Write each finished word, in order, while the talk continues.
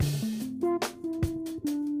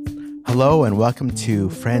Hello and welcome to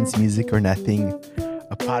Friends, Music or Nothing,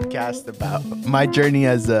 a podcast about my journey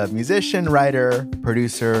as a musician, writer,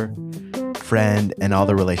 producer, friend, and all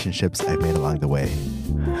the relationships I've made along the way.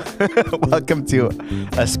 Welcome to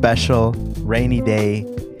a special rainy day,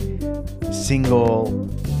 single,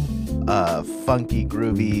 funky,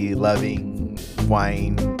 groovy, loving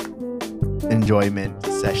wine enjoyment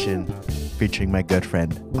session featuring my good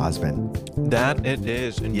friend, Osmond. That it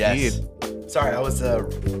is indeed. Yes. Sorry, I was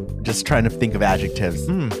just trying to think of adjectives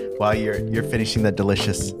while you're finishing the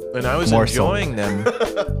delicious And I was morsel. enjoying them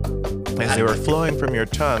as they were flowing from your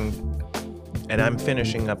tongue. And I'm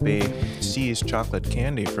finishing up a seized chocolate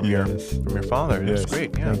candy from your father. It was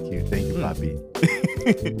great. Yeah. Thank you, Poppy.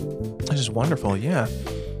 This is wonderful. Yeah.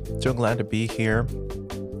 So glad to be here.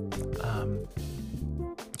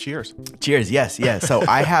 Cheers. Cheers. Yes. So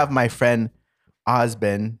I have my friend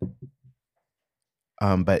Osmond,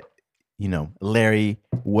 but Larry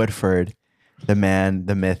Woodford, the man,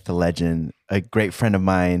 the myth, the legend, a great friend of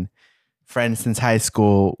mine, friend since high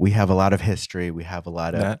school. We have a lot of history. We have a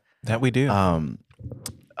lot of that we do.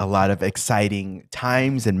 a lot of exciting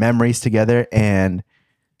times and memories together. And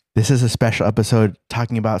this is a special episode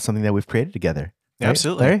talking about something that we've created together. Right?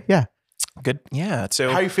 Absolutely. Larry? Yeah. Good. Yeah.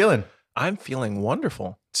 So How are you feeling? I'm feeling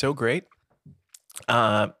wonderful. So great.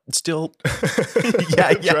 Still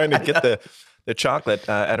trying to get the chocolate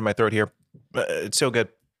out of my throat here. It's so good.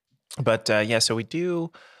 But so we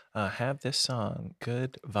do have this song,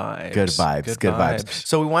 Good Vibes. Good vibes.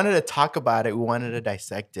 So we wanted to talk about it. We wanted to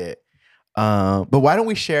dissect it. But why don't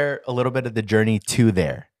we share a little bit of the journey to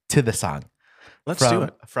the song? Let's do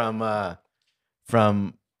it. From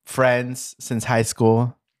friends since high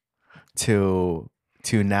school to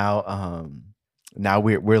now. Now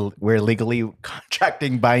we're legally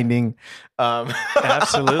contracting, binding.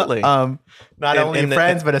 Absolutely. Not only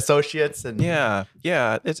friends but associates and yeah.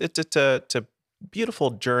 It's a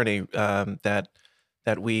beautiful journey that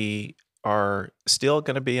we are still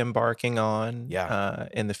going to be embarking on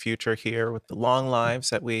in the future here with the long lives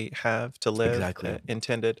that we have to live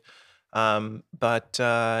intended. But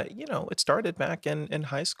it started back in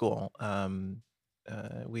high school.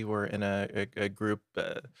 We were in a group.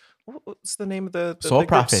 What's the name of the Soul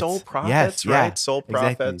Prophets? Soul Prophets, yes, right? Yeah, Soul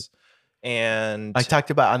Prophets. And I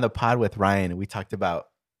talked about on the pod with Ryan. We talked about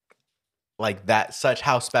like that,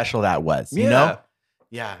 how special that was. You know?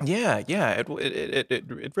 Yeah.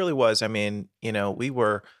 It really was. I mean, we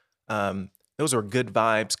were. Those were good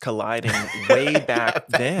vibes colliding way back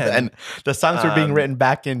then. And the songs were being written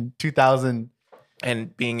back in 2000.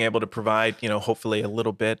 And being able to provide, hopefully a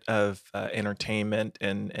little bit of entertainment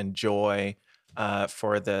and joy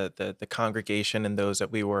for the congregation and those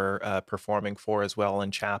that we were performing for as well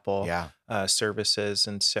in chapel services.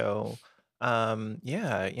 And so, it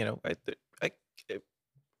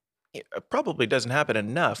probably doesn't happen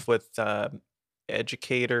enough with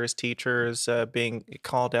educators, teachers being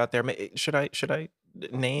called out there. Should I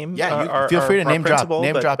name? Yeah, feel free to name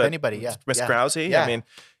drop anybody. Yeah, Miss Krause. Yeah. I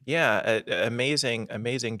mean,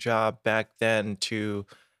 amazing job back then to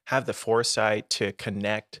have the foresight to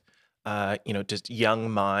connect, just young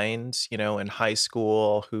minds, in high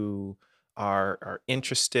school who are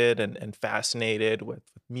interested and fascinated with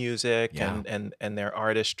music and their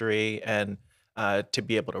artistry, and to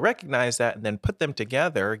be able to recognize that and then put them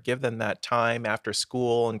together, give them that time after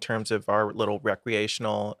school in terms of our little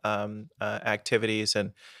recreational activities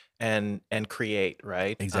and create,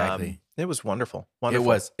 right? Exactly. It was wonderful. It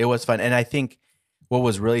was fun. And I think what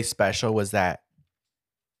was really special was that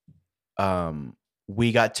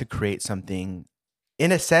we got to create something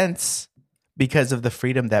in a sense because of the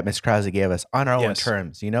freedom that Miss Krause gave us on our own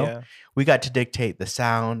terms, We got to dictate the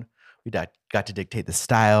sound. We got to dictate the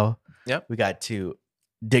style. Yep. We got to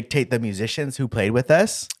dictate the musicians who played with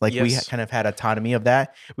us. Like we kind of had autonomy of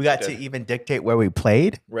that. We got to even dictate where we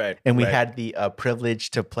played. Right. And we had the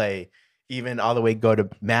privilege to play even all the way go to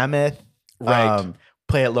Mammoth. Right.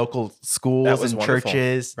 Play at local schools and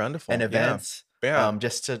churches and events. Yeah.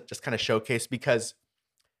 Just to kind of showcase because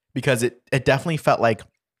it definitely felt like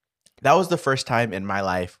that was the first time in my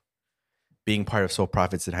life being part of Soul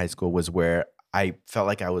Prophets in high school was where I felt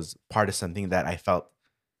like I was part of something that I felt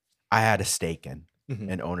I had a stake in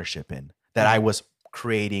and ownership in, that I was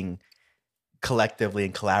creating collectively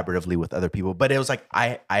and collaboratively with other people. But it was like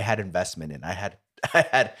I had investment in. I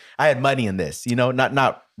had money in this,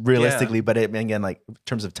 not realistically, but again, like in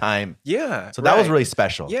terms of time. Yeah. So that was really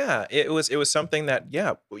special. Yeah. It was something that,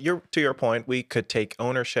 to your point, we could take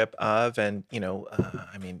ownership of. And,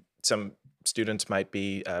 some students might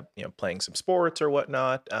be, playing some sports or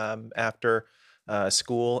whatnot after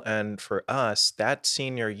school. And for us, that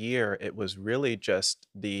senior year, it was really just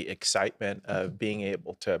the excitement of being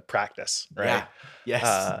able to practice, Yeah. right? Yes.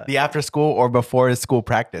 Uh, The after school or before school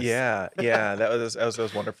practice. yeah, yeah, that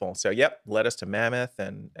was wonderful. So, yep, led us to Mammoth,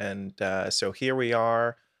 and so here we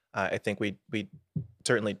are. I think we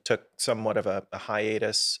certainly took somewhat of a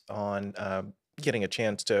hiatus on getting a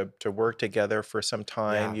chance to work together for some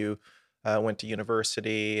time. Yeah. You went to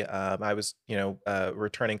university. I was,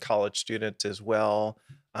 returning college student as well.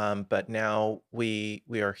 But now we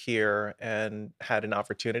are here and had an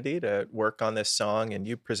opportunity to work on this song, and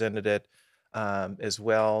you presented it as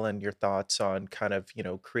well, and your thoughts on kind of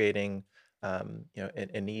creating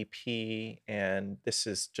an EP. And this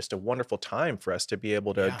is just a wonderful time for us to be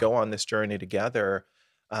able to Yeah. go on this journey together.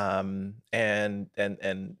 And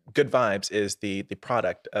good vibes is the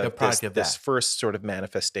product The of product of this that. first sort of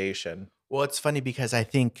manifestation. Well, it's funny because I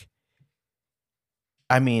think,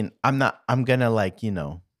 I mean, I'm gonna like,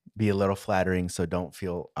 be a little flattering. So don't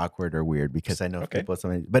feel awkward or weird because I know Okay. people,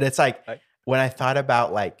 but it's like I, when I thought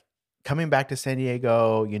about like coming back to San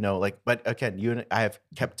Diego, like, but again, you and I have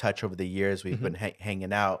kept touch over the years. We've mhm, been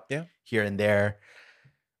hanging out yeah. here and there,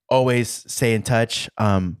 always stay in touch.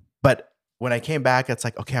 But when I came back, it's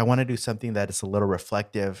like, okay, I want to do something that is a little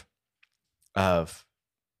reflective of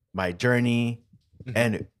my journey. Mhm,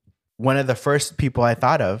 And one of the first people I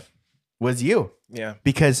thought of was you. yeah.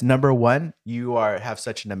 Because number one, you have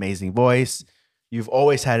such an amazing voice. You've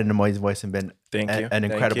always had an amazing voice and been Thank you. an Thank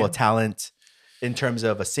incredible you. talent in terms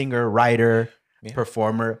of a singer, writer, Yeah.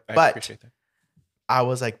 performer. I But appreciate that. I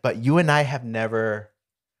was like, but you and I have never,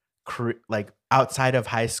 like outside of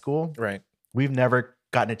high school, Right. we've never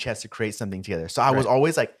gotten a chance to create something together. So I was Right.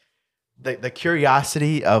 always like, the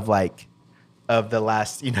curiosity of like, of the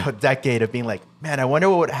last, decade of being like, man, I wonder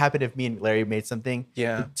what would happen if me and Larry made something,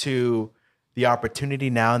 Yeah. to the opportunity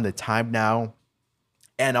now and the time now.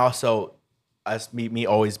 And also me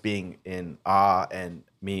always being in awe, and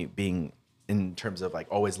me being in terms of like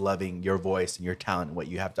always loving your voice and your talent and what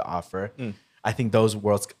you have to offer. Mm. I think those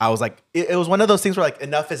worlds, I was like, it was one of those things where like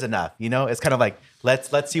enough is enough, it's kind of like, let's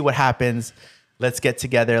see what happens. Let's get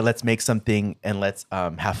together. Let's make something, and let's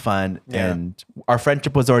have fun. Yeah. And our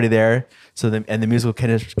friendship was already there. So the musical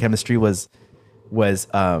chemistry was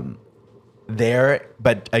there,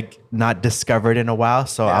 but not discovered in a while.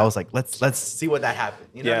 So Yeah. I was like, let's see what that happened.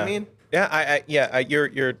 You know what I mean? Yeah,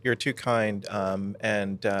 you're too kind,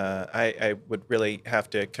 and I would really have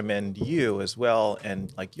to commend you as well,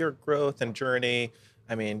 and like your growth and journey.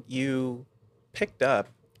 I mean, you picked up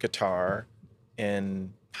guitar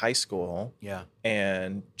in high school Yeah.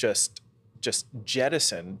 and just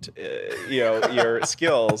jettisoned your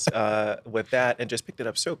skills with that, and just picked it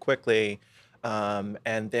up so quickly,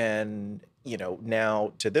 and then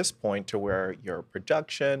now to this point to where your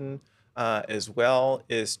production as well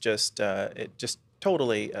is just it just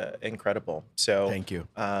totally incredible. So Thank you.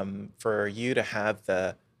 for you to have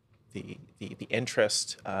the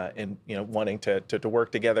interest in wanting to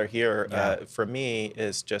work together here, Yeah. for me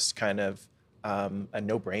is just kind of a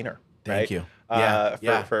no-brainer, Thank right? you. Yeah.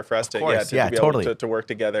 Yeah. For us Of to course. to Yeah, be totally. able to work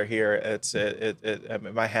together here, I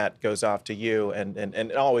mean, my hat goes off to you, and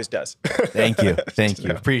it always does. Thank you. Thank you.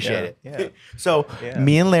 So, Appreciate yeah, it. So yeah.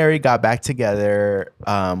 me and Larry got back together.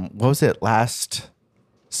 What was it, last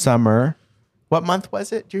summer? What month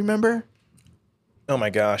was it? Do you remember? Oh my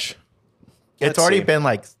gosh. It's Let's already see. been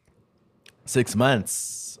like 6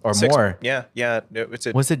 months or Six- more. Yeah, it's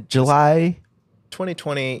a Was it July?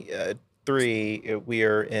 2023 we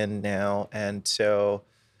are in now, and so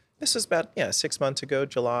this is about 6 months ago,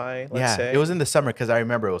 July, let's Yeah, say. it was in the summer because I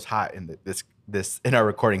remember it was hot in this in our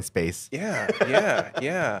recording space. Yeah.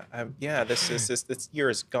 This year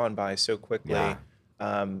has gone by so quickly. Yeah.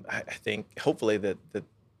 I think hopefully that the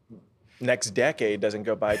next decade doesn't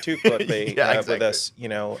go by too quickly Yeah, with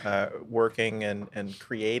exactly. us, working and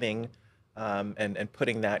creating, and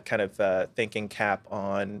putting that kind of thinking cap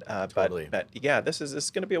on. Totally. But yeah, this is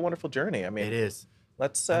going to be a wonderful journey. I mean, It is.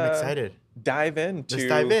 let's I'm excited. dive into. Let's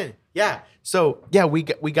dive in. Yeah. So yeah, we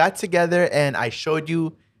got together and I showed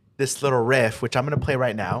you this little riff, which I'm gonna play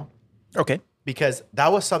right now, Okay. because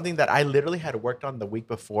that was something that I literally had worked on the week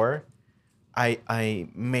before. I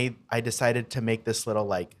decided to make this little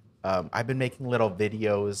like I've been making little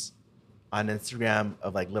videos on Instagram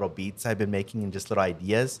of like little beats I've been making and just little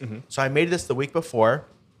ideas. Mhm. So I made this the week before,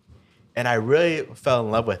 and I really fell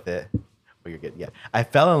in love with it. Oh, you're good. Yeah, I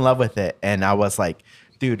fell in love with it, and I was like,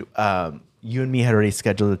 dude, you and me had already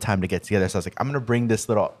scheduled a time to get together. So I was like, I'm gonna bring this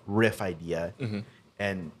little riff idea Mhm.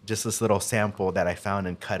 and just this little sample that I found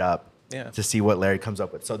and cut up Yeah. to see what Larry comes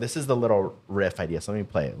up with. So this is the little riff idea. So let me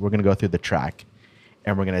play it. We're gonna go through the track,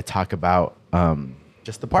 and we're gonna talk about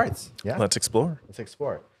just the parts. Yeah, Let's explore. let's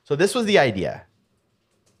explore. So this was the idea.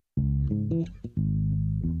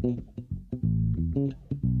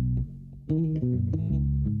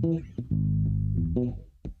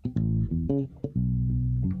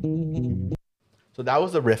 So that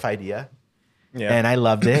was the riff idea, Yeah. and I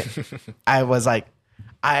loved it. I was like,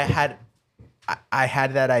 I had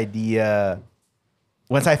that idea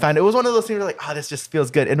once I found it. It was one of those things where like, oh, this just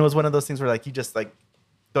feels good, and it was one of those things where like you just like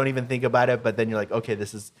don't even think about it, but then you're like, okay,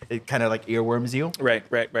 this is it. Kind of like earworms you. Right.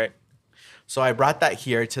 So I brought that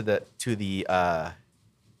here to our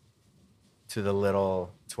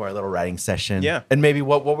little writing session. Yeah. And maybe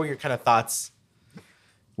what were your kind of thoughts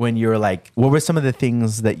when you were like, what were some of the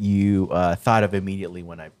things that you thought of immediately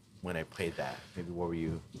when I played that? Maybe what were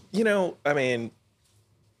you? I mean,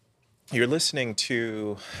 you're listening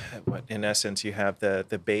to what, in essence, you have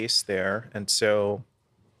the bass there, and so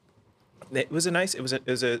it was a nice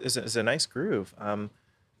groove.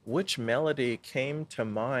 Which melody came to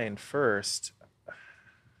mind first?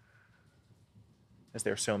 As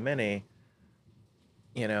there are so many,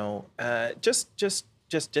 just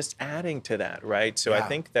adding to that, right? So I Yeah.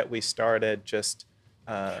 think that we started just.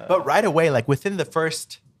 But right away, like within the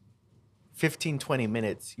first 15, 20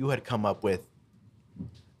 minutes, you had come up with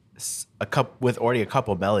already a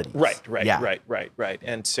couple melodies. Right. Yeah. Right.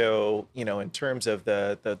 And so, in terms of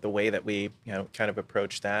the way that we, kind of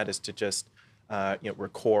approach that is to just,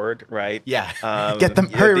 record, right? Yeah. Get them,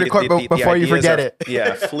 hurry, record before you ideas forget are, it.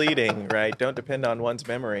 Yeah, fleeting, right? Don't depend on one's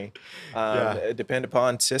memory. Yeah. Depend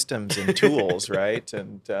upon systems and tools, right?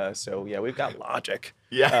 And so, yeah, we've got logic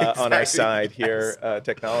Yeah, on our exactly. side Yes. here,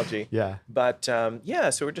 technology. Yeah. But so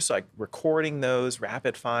we're just like recording those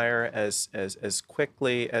rapid fire as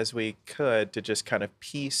quickly as we could to just kind of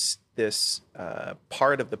piece this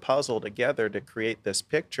part of the puzzle together to create this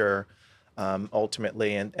picture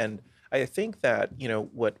ultimately. And I think that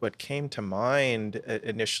what came to mind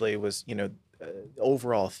initially was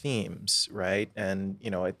overall themes, right? And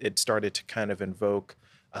it started to kind of invoke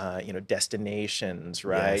destinations,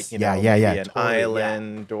 right? Yes. Yeah, yeah, Maybe yeah, an totally, yeah.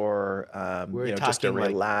 island or We're just a talking like-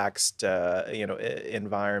 relaxed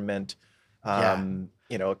environment. Yeah.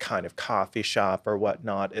 A kind of coffee shop or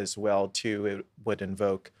whatnot as well too. It would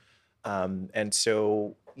invoke, and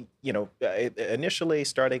so initially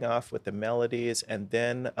starting off with the melodies and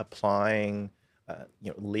then applying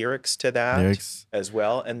lyrics to that Lyrics. as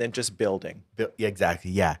well, and then just building. Yeah,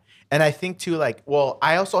 exactly. Yeah. And I think too, like, well,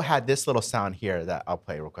 I also had this little sound here that I'll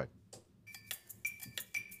play real quick.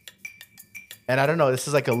 And I don't know, this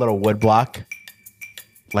is like a little wood block,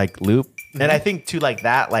 like loop. And I think too, like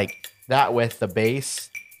that with the bass,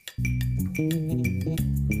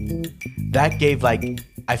 that gave like,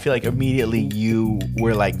 I feel like immediately you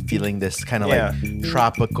were like feeling this kind of Yeah. like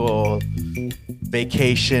tropical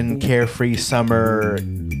vacation, carefree summer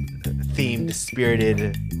themed,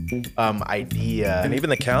 spirited idea. And even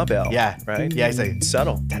the cowbell. Yeah. Right. Yeah, it's like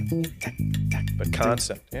Subtle, but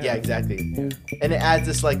constant. yeah, exactly. And it adds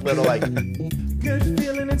this like little like Good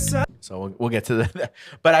feeling inside. so we'll get to that.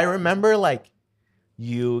 But I remember like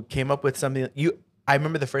you came up with something I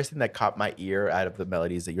remember the first thing that caught my ear out of the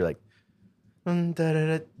melodies that you're like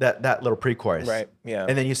that little pre-chorus. Right. Yeah.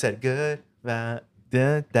 And then you said good da,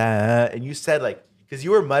 da, da, and you said like because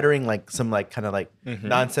you were muttering like some like kind of like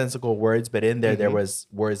nonsensical words, but in there was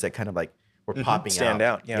words that kind of like were popping Stand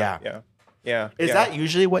out. Yeah. Yeah. Is that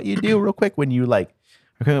usually what you do real quick when you like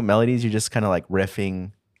are coming up with melodies? You're just kind of like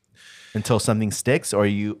riffing until something sticks, or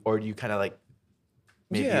you kind of like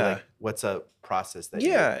maybe like what's a process that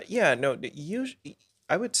No, usually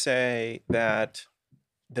I would say that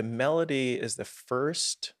the melody is the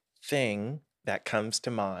first thing that comes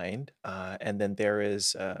to mind, and then there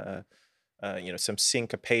is some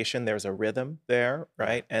syncopation. There's a rhythm there,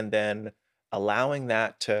 right? And then allowing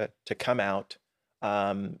that to come out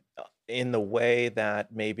in the way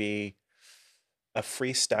that maybe a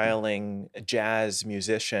freestyling jazz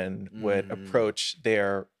musician would approach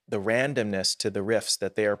the randomness to the riffs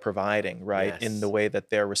that they are providing, right? In the Yes. way that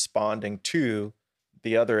they're responding to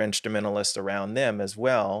the other instrumentalists around them as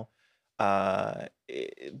well.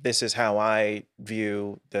 This is how I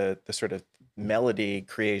view the sort of melody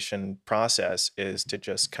creation process, is to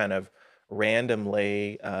just kind of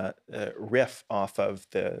randomly riff off of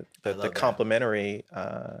the love that. complementary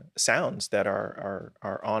sounds that are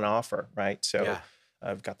on offer, right? So Yeah.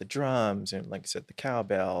 I've got the drums and, like I said, the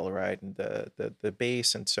cowbell, right, and the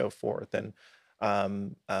bass and so forth, and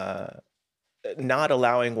not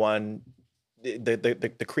allowing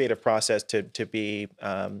the creative process to be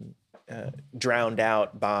drowned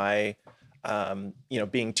out by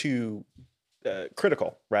being too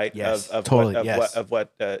critical, right? Yes, Of totally. Yes.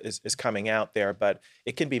 what is coming out there, but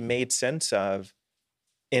it can be made sense of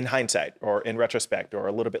in hindsight or in retrospect or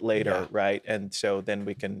a little bit Yeah. later, right? And so then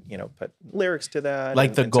we can, put lyrics to that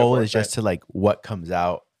Like the and so goal forth, is right? just to like what comes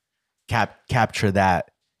out, capture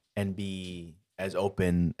that and be as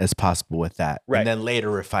open as possible with that. And Right. then later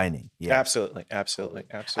refining. Yeah. Absolutely, absolutely,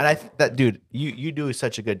 And I absolutely. that dude, you do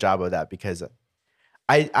such a good job of that because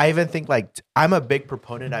I even think like I'm a big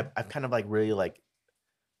proponent. I've kind of like really like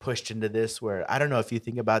pushed into this where I don't know if you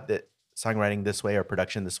think about the songwriting this way or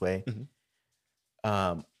production this way. Mhm.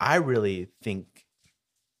 I really think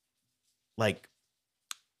like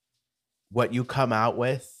what you come out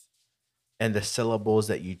with and the syllables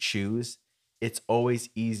that you choose, it's always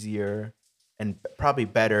easier and probably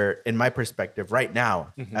better in my perspective right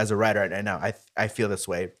now Mhm. as a writer right now. I feel this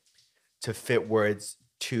way to fit words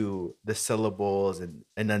to the syllables and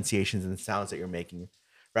enunciations and sounds that you're making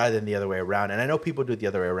rather than the other way around. And I know people do it the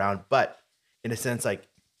other way around, but in a sense, like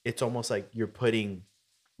it's almost like you're putting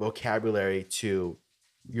vocabulary to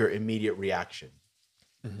your immediate reaction,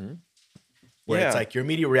 Mhm. where it's Yeah. like your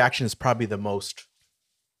immediate reaction is probably the most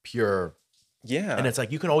pure. And Yeah. it's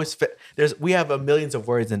like you can always fit. We have millions of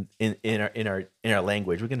words in our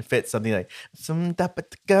language. We can fit something like Right. It's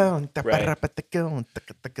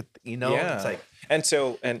Yeah. like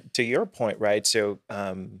And to your point, right? So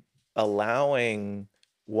allowing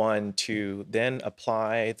one to then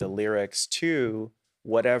apply the lyrics to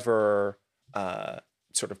whatever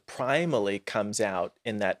sort of primally comes out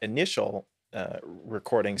in that initial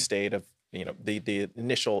recording state of the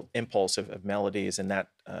initial impulse of melodies and that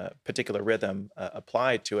particular rhythm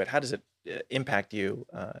applied to it. How does it impact you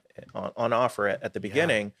on offer at the yeah.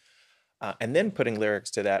 beginning? And then putting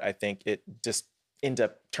lyrics to that, I think it just ends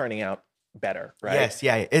up turning out better, right? Yes,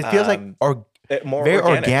 yeah. It feels like Um, more very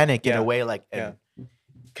organic. organic in a Yeah, way, like yeah, and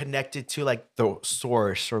connected to like the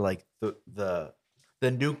source or like the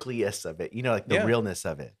nucleus of it. Like the yeah, realness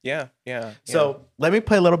of it. yeah, yeah, yeah. So let me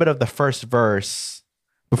play a little bit of the first verse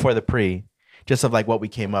before the pre, just of like what we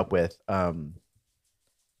came up with. I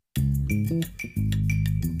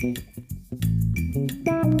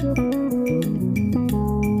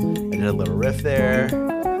did a little riff there,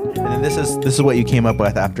 and then this is what you came up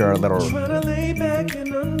with after our little. Tryna lay back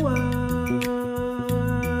and unwind.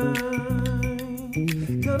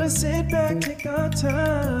 Gonna sit back, take our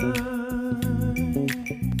time.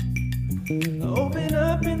 Open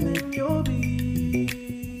up and then you'll be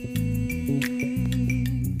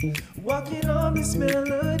walking on this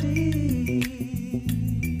melody.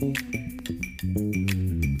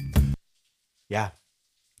 Yeah.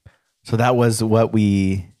 So that was some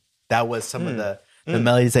of the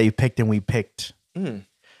melodies that you picked and we picked. Mm.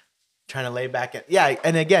 Trying to lay back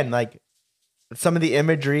and again, like some of the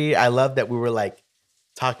imagery, I love that we were like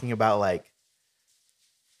talking about like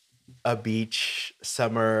a beach,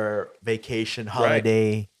 summer vacation,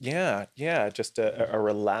 holiday. Yeah, yeah, just a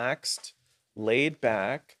relaxed, laid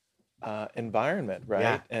back environment,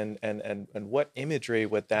 right? Yeah. And what imagery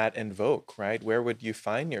would that invoke, right? Where would you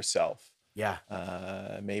find yourself? Yeah.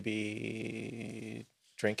 Maybe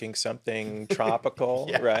drinking something tropical,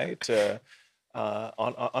 Yeah. right?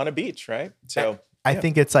 On a beach, right? So I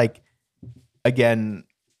think it's like, again,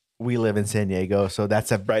 we live in San Diego, so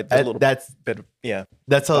that's right, there's a little that's bit of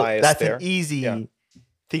that's bias an there. easy Yeah.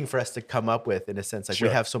 thing for us to come up with in a sense. Like we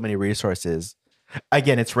Sure. have so many resources.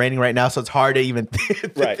 Again, it's raining right now, so it's hard to even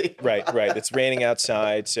Right. It's raining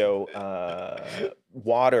outside, so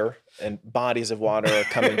water and bodies of water are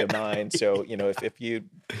coming to mind. So if you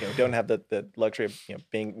don't have the luxury of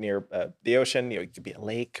being near the ocean, it could be a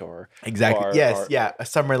lake or Exactly. or, Yes. or Yeah. A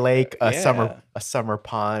summer lake, yeah, a summer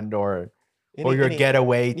pond, or your any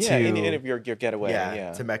getaway yeah, any to of your getaway,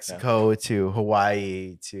 yeah, to yeah. Mexico, to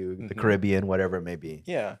Hawaii, to the Mhm. Caribbean, whatever it may be.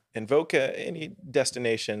 Yeah, invoke any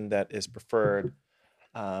destination that is preferred.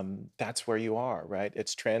 That's where you are, right?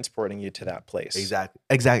 It's transporting you to that place. Exactly.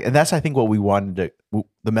 Exactly. And that's I think what we wanted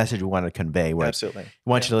the message we wanted to convey. Where Absolutely. we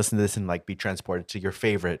want Yeah. you to listen to this and like be transported to your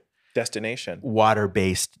favorite Destination.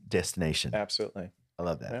 water-based destination. Absolutely. I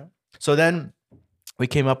love that. Yeah. So then we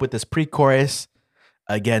came up with this pre-chorus.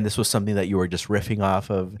 Again, this was something that you were just riffing off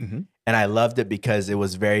of. Mhm. And I loved it because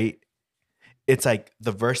it's like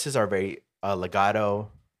the verses are very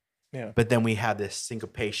legato, Yeah. but then we have this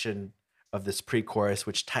syncopation of this pre-chorus,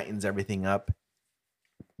 which tightens everything up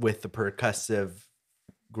with the percussive,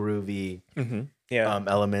 groovy Yeah.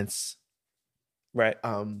 elements. Right.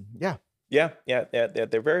 Yeah. Yeah.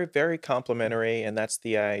 They're very, very complementary, and that's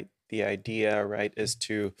the idea, right? Is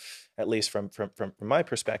to, at least from my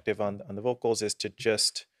perspective on the vocals, is to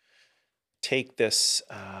just take this,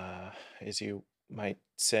 as you might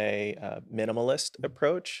say, minimalist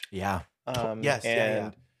approach, Yeah. Yes.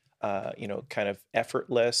 Yeah. Yeah. and kind of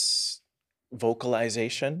effortless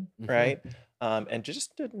vocalization, Hmm. right? And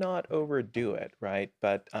just to not overdo it, right?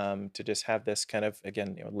 But to just have this kind of,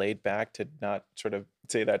 again, laid back, to not sort of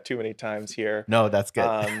say that too many times here, No, that's good.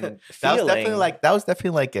 feeling That was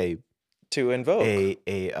definitely like to invoke,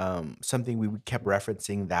 something we kept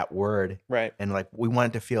referencing that word, right? and like we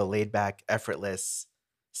wanted to feel laid back, effortless,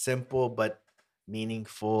 simple but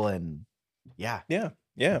meaningful, and yeah. Yeah,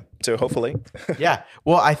 yeah. So hopefully, Yeah.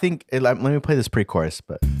 Well, I think let me play this pre-chorus,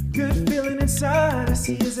 but Good feeling inside, I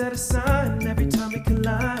see is that a sign. Every time we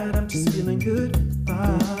collide, I'm just feeling good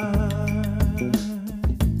vibes.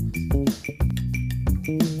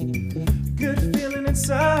 Good feeling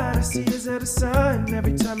inside, I see is that a sign.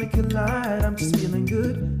 Every time we collide, I'm just feeling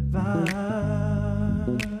good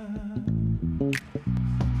vibes.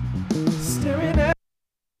 Staring at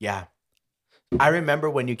yeah. I remember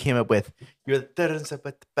when you came up with your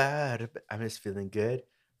I'm just feeling good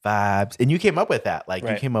vibes, and you came up with that. Like you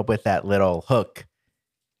right. came up with that little hook.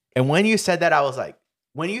 And when you said that, I was like,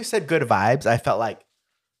 when you said good vibes, I felt like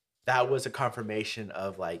that was a confirmation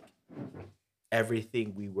of like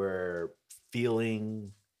everything we were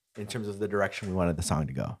feeling in terms of the direction we wanted the song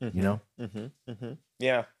to go. You know?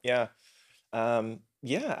 Yeah, yeah,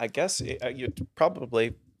 yeah. I guess it's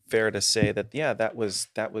probably fair to say that, yeah, that was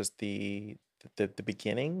the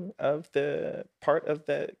beginning of the part of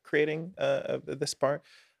the creating of this part.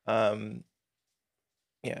 Um,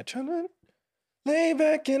 yeah, trying to lay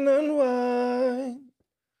back and unwind,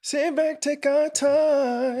 sit back, take our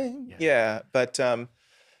time. Yeah. Yeah, but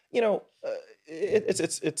you know,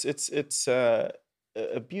 it's a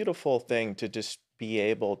beautiful thing to just be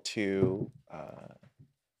able to.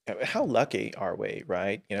 How lucky are we,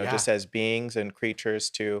 right? Yeah. Just as beings and creatures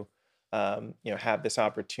to, have this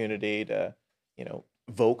opportunity to,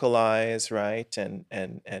 vocalize, right, and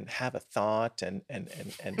have a thought and an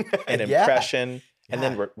Yeah. impression, and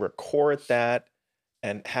then Yeah. record that,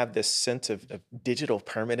 and have this sense of digital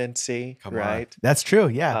permanency, Come on. right? That's true.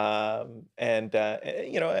 Yeah.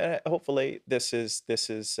 Hopefully this is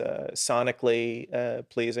sonically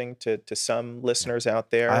pleasing to some listeners out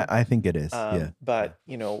there. I think it is. Yeah. But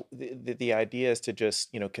the idea is to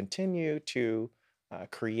just continue to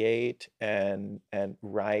create and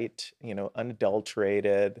write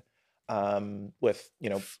unadulterated, with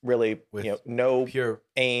really With no pure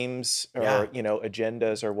aims Yeah. or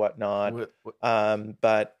agendas or whatnot, with,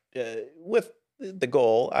 but with the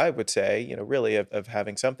goal, I would say, really of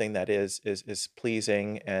having something that is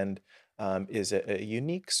pleasing, and is a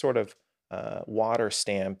unique sort of water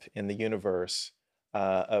stamp in the universe,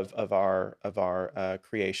 of our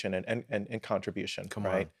creation and contribution, come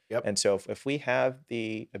right? on. Yep. And so if we have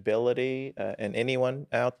the ability, and anyone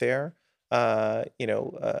out there,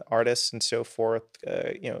 artists and so forth,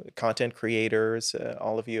 content creators,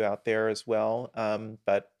 all of you out there as well,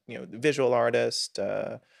 but visual artists,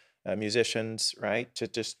 musicians, right, to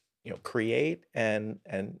just create and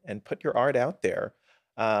put your art out there.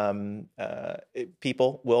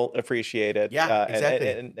 People will appreciate it, Yeah, and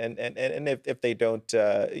exactly. if they don't,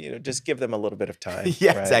 just give them a little bit of time,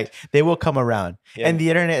 Yeah, right? exactly. They will come around. Yeah. And the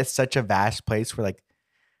internet is such a vast place where like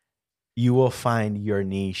you will find your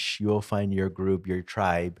niche, you will find your group, your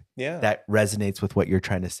tribe Yeah. that resonates with what you're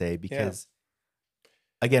trying to say. Because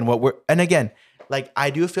again, like I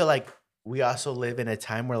do feel like we also live in a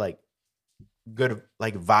time where like good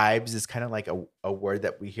like vibes is kind of like a word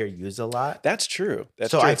that we hear used a lot. That's true.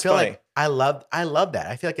 That's So true. I It's feel funny. like I love that.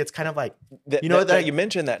 I feel like it's kind of like That, you know that that you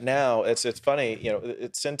mentioned that now, it's funny.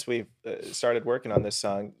 Since we've started working on this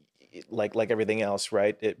song, like everything else,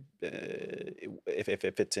 right?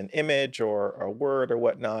 If it's an image or a word or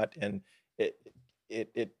whatnot, and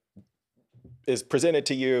it is presented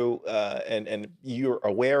to you, and you're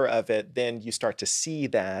aware of it, then you start to see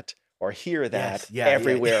that or hear that Yes, yeah,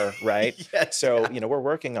 everywhere, right? Yes, So, we're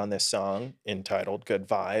working on this song entitled Good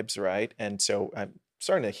Vibes, right? And so I'm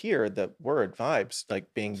starting to hear the word vibes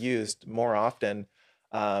like being used more often.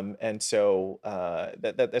 And so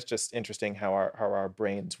that's just interesting how our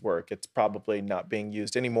brains work. It's probably not being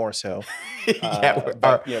used anymore. So, but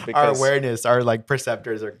our because awareness, our like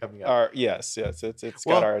perceptors are coming up. yes, it's got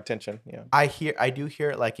Well, our attention. Yeah. I do hear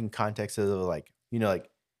it like in context of like, like,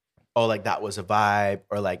 oh, like that was a vibe,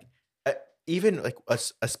 or like even like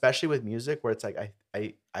especially with music where it's like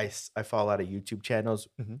I follow a lot of YouTube channels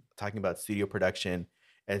talking about studio production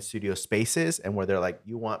and studio spaces, and where they're like,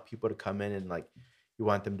 you want people to come in and like you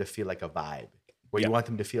want them to feel like a vibe, where you want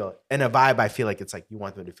them to feel, and a vibe, I feel like it's like you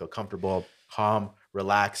want them to feel comfortable, calm,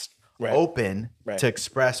 relaxed, Right. open Right. to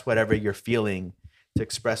express whatever you're feeling, to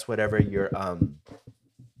express whatever you're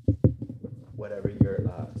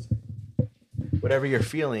whatever you're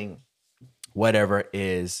feeling, whatever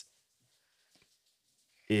is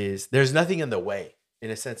there's nothing in the way. In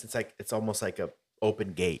a sense, it's like it's almost like a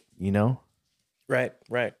open gate, you know? Right.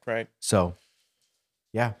 So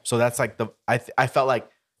yeah. So that's like I felt like,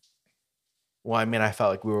 well, I mean, I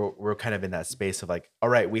felt like we were kind of in that space of like, all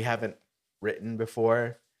right, we haven't written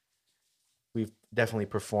before. We've definitely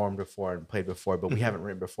performed before and played before, but we haven't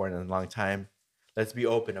written before in a long time. Let's be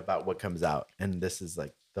open about what comes out. And this is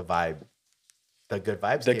like the vibe. The good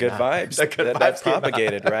vibes. The good vibes. The good that vibes came out.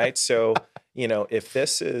 propagated, right? So, if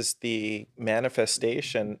this is the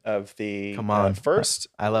manifestation of the Come on. first,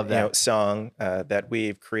 I love that. song that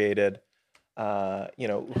we've created,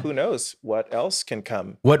 who knows what else can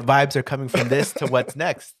come? What vibes are coming from this to what's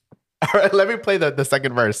next? All right, let me play the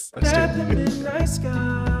second verse. Let's do At the it. midnight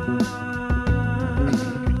sky,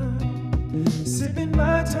 sipping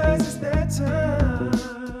my ties is that time.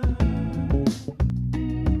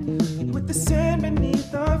 With the sand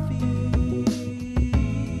beneath our feet,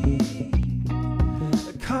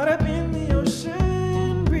 caught up in the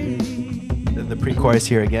ocean breeze. The pre-chorus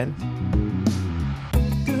here again.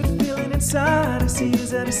 Good feeling inside, I see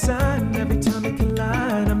is at a sign. Every time we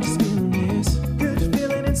collide, I'm just feeling this. Good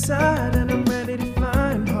feeling inside, and I'm ready to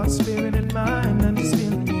find heart, spirit, and mind. I'm just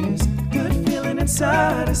feeling this. Good feeling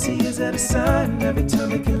inside, I see is at a sign. Every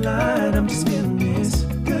time we collide, I'm just feeling this.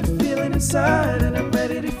 Good feeling inside, and I'm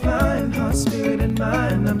ready to find heart, spirit, and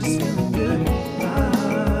mind. I'm just feeling good.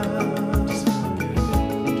 I'm just feeling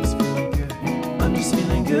good. I'm just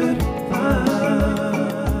feeling good.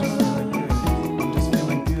 I'm just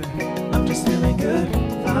feeling good. I'm just feeling good. I'm just feeling good.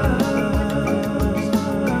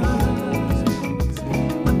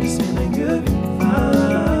 I'm just feeling good.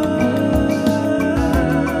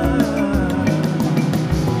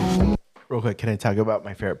 Real quick, can I talk about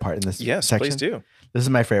my favorite part in this Yes, section? please do. This is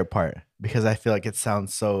my favorite part because I feel like it just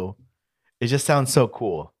sounds so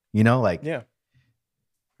cool. You know, like Yeah.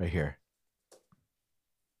 right here.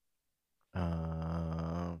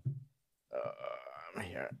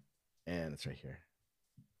 Here. And it's right here.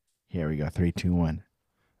 Here we go. 3, 2, 1.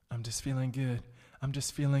 I'm just feeling good. I'm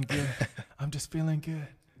just feeling good. I'm just feeling good.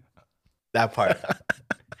 That part.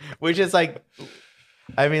 Which is like,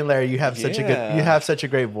 I mean, Larry, you have such a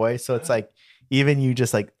great voice. So it's like, even you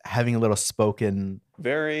just like having a little spoken,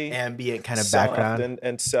 Very ambient kind of soft background.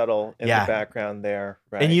 and subtle in Yeah. the background there.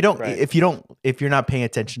 Right. And you don't, right. if you're not paying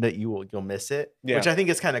attention to it, you'll miss it, Yeah. which I think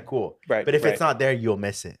is kind of cool. Right, But if right. it's not there, you'll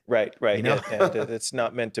miss it. Right. You know? And it's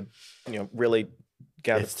not meant to, really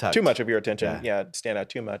gather It's tucked. too much of your attention. Yeah. Stand out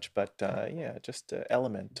too much. But just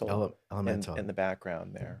elemental, Elemental. in the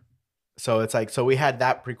background there. So it's like, so we had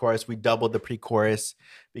that pre-chorus. We doubled the pre-chorus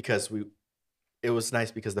because it was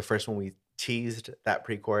nice because the first one we teased that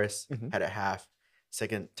pre-chorus, had it half.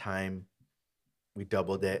 Second time we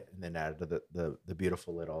doubled it and then added the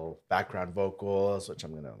beautiful little background vocals, which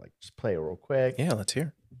I'm gonna like just play real quick. Yeah, let's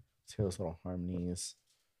hear. Let's hear those little harmonies.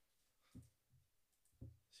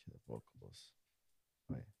 See the vocals.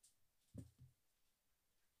 Wait.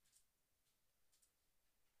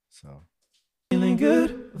 So Feeling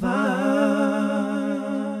good vibes.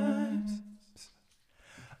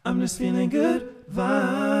 I'm just feeling good vibes.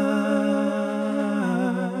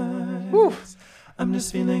 Woo. I'm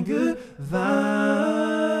just feeling good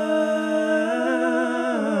vibes.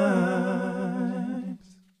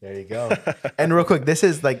 there you go. And real quick, this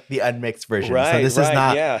is like the unmixed version. Right. So this is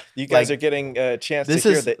not. Yeah. You guys like, are getting a chance to this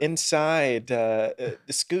hear is- the inside the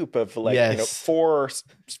scoop of like, Yes. 4,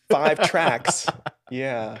 5 tracks.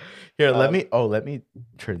 Yeah. Here, let me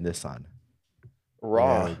turn this on.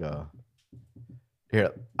 Raw. There we go.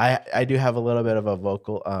 Here, I do have a little bit of a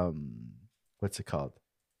vocal. What's it called?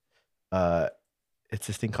 It's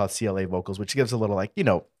this thing called CLA vocals, which gives a little like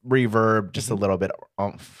reverb, just a little bit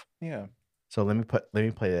oomph. Yeah. So let me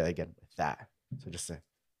play that again with that. So just say,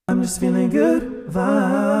 I'm just feeling good vibes.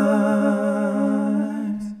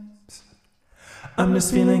 I'm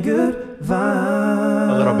just feeling good vibes.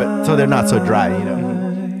 a little bit, so they're not so dry,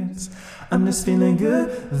 I'm just feeling good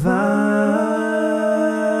vibes.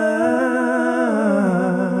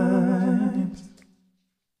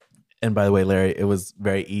 And by the way, Larry, it was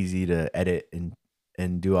very easy to edit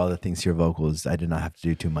and do all the things to your vocals. I did not have to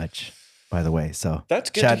do too much, by the way. So That's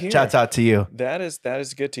good to hear. Shouts out to you. That is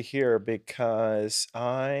good to hear because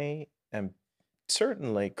I am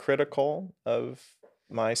certainly critical of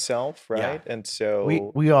myself, right? And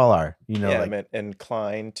so We all are, I'm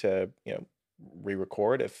inclined to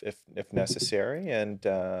re-record if necessary, and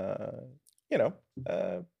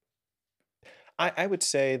I would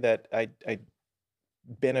say that I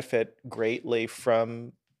benefit greatly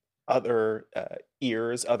from other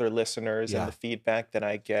ears, other listeners, and Yeah. the feedback that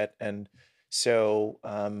I get. And so,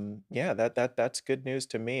 yeah, that's good news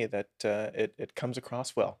to me that it comes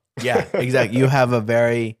across well. Yeah, exactly. You have a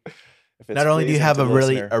very, If it's not only do you pleasing have to the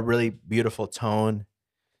listener. a really beautiful tone,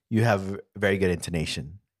 you have very good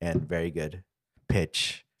intonation and very good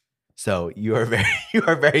pitch. So you are very, you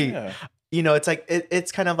are very, Yeah. it's like,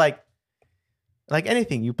 it's kind of like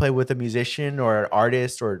anything. You play with a musician or an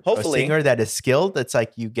artist or a Hopefully. singer that is skilled. It's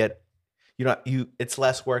like it's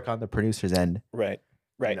less work on the producer's end. Right.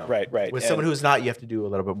 know, Right. With someone who's not, you have to do a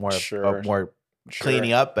little bit more, Sure. more Sure.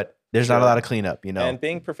 cleaning up, but there's not a Sure. lot of cleanup, And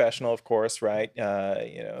being professional, of course, right?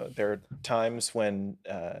 There are times when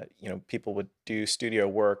people would do studio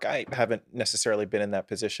work. I haven't necessarily been in that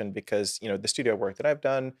position because the studio work that I've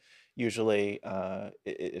done usually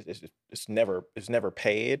it's never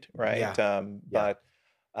paid, right? Yeah. But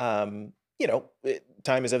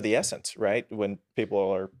time is of the essence, right? When people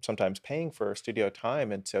are sometimes paying for studio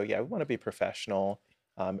time, and so we want to be professional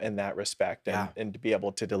in that respect, and to be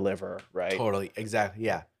able to deliver, right? Totally. Exactly.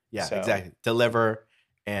 Yeah. Yeah, So- exactly. Deliver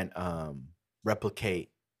and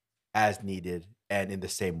replicate as needed and in the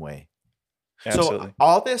same way. Absolutely. So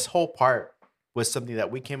all this whole part was something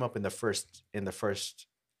that we came up in the first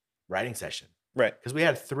writing session. Right. Because we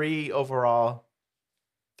had 3 overall,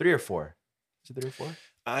 3 or 4. Is it 3 or 4?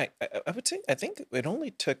 I would say I think it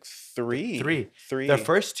only took 3. 3. 3. The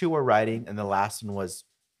first 2 were writing, and the last one was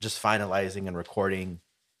just finalizing and recording.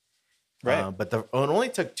 Right. But it only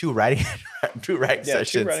took 2 writing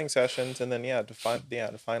sessions. 2 writing sessions, and then to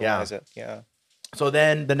finalize it. Yeah. So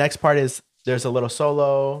then the next part is there's a little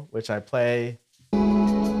solo which I play. You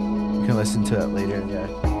can listen to it later. Yeah.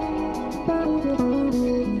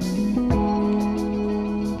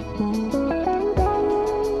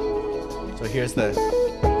 So here's the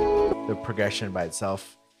progression by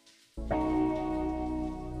itself.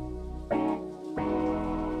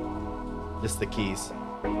 Just the keys.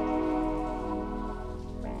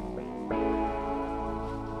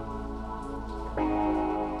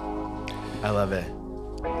 I love it.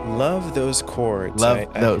 Love those chords.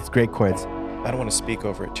 Love those great chords. I don't want to speak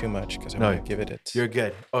over it too much because I No, want to give it its You're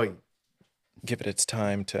good. Oh, give it its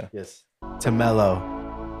time to. yes. To mellow.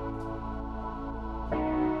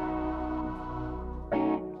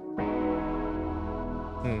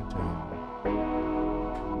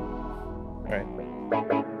 Right.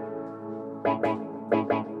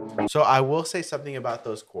 So I will say something about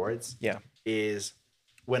those chords. Yeah. Is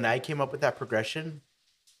when I came up with that progression,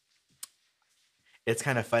 it's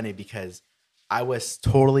kind of funny because I was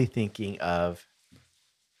totally thinking of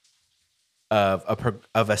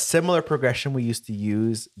a similar progression we used to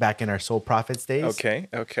use back in our Soul Prophets days. Okay.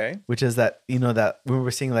 Which is that that we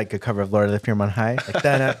were singing like a cover of Lord Lift Your Man High, like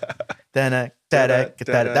da da da.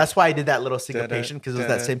 That's why I did that little syncopation, because it was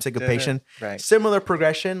that same syncopation. Right. Similar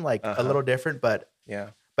progression, like a little different, but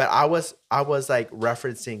Yeah. But I was like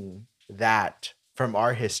referencing that from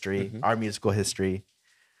our history, our musical history.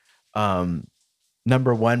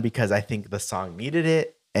 Number one, because I think the song needed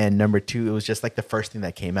it. And number two, it was just like the first thing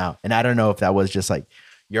that came out. And I don't know if that was just like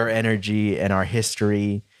your energy and our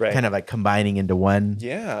history kind of like combining into one.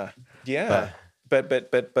 Yeah. But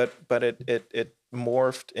it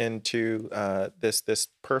morphed into this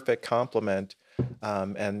perfect complement.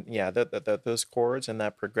 And those chords and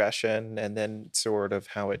that progression, and then sort of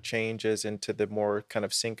how it changes into the more kind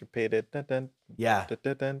of syncopated.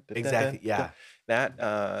 Exactly. Yeah.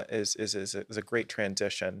 That is a great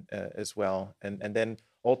transition as well. And then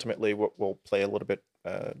ultimately what we'll play a little bit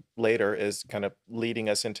later is kind of leading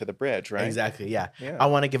us into the bridge, right? Exactly. Yeah. I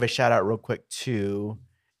want to give a shout out real quick to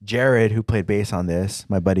Jared, who played bass on this.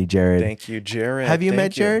 My buddy Jared. Thank you, Jared. Have you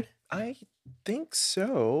met Jared? I think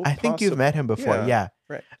so. I think you've met him before. Yeah.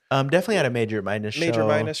 Right. Definitely at a Major Minus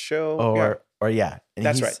show. Or yeah. And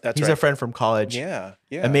That's right. He's a friend from college. Yeah.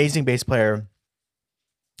 Amazing bass player.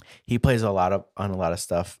 He plays on a lot of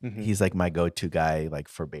stuff. Mhm. He's like my go-to guy, like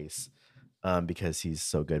for bass, because he's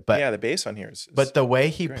so good. But the bass on here is but the way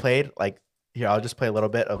he great. played, like here, I'll just play a little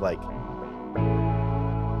bit of like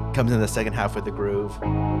comes in the second half with the groove.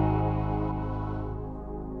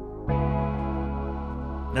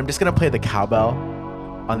 And I'm just gonna play the cowbell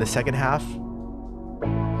on the second half.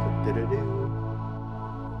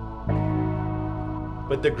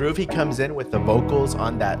 But the groove he comes in with the vocals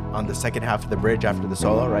on the second half of the bridge after the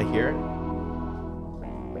solo right here.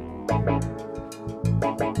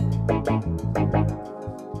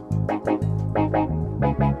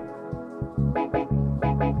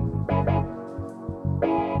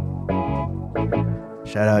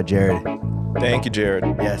 Shout out Jared. Thank you, Jared.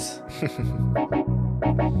 Yes.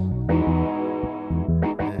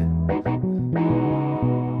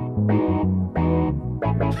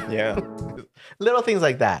 Yeah. Little things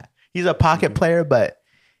like that. He's a pocket player, but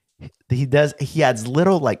he adds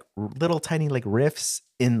little tiny like riffs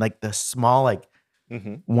in like the small like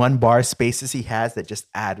one bar spaces he has that just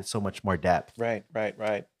add so much more depth. Right.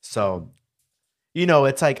 So,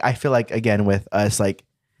 it's like I feel like again with us like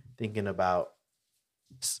thinking about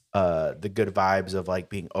the good vibes of like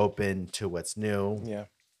being open to what's new. Yeah.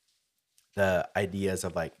 The ideas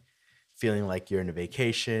of like feeling like you're in a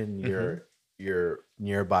vacation, you're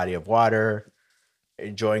near a body of water,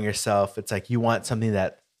 enjoying yourself. It's like you want something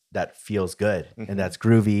that feels good and that's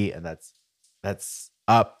groovy and that's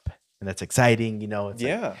up and that's exciting. It's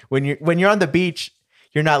like when you're on the beach,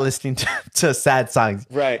 you're not listening to sad songs.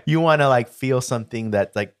 Right. You want to like feel something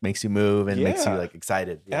that like makes you move and makes you like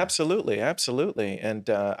excited. Yeah. Absolutely. And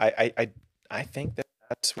I think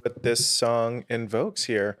that's what this song invokes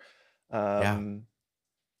here. Let's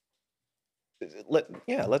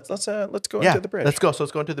go into the bridge. Let's go. So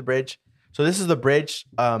let's go into the bridge. So this is the bridge.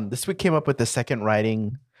 This week came up with the second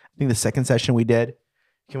writing. I think the second session we did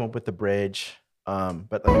came up with the bridge. But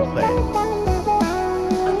let me play it.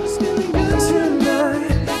 Tonight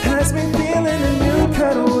has me feeling a new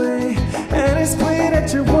kind of way, and it's clear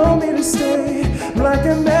that you want me to stay, like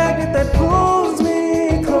a magnet that pulls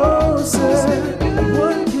me closer.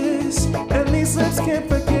 One kiss, and these lips can't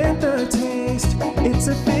forget the taste. It's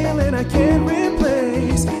a feeling I can't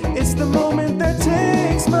replace. It's the moment that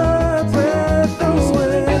takes my breath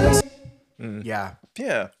away. Yeah.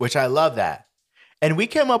 Which I love that. And we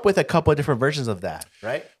came up with a couple of different versions of that,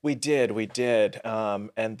 right? We did.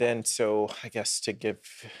 And then, so I guess to give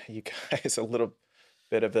you guys a little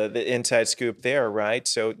bit of the inside scoop there, right?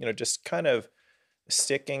 So, just kind of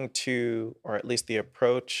sticking to, or at least the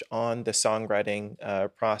approach on the songwriting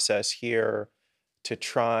process here to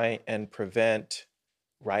try and prevent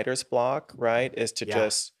writer's block, right? Is to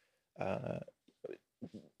just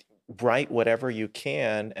write whatever you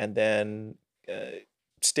can and then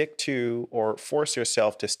stick to or force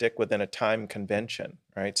yourself to stick within a time convention,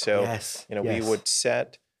 right? So, we would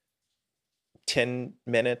set 10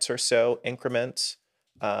 minutes or so increments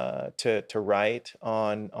to write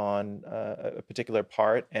on a particular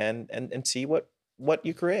part and see what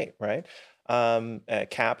you create, right?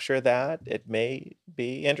 Capture that. It may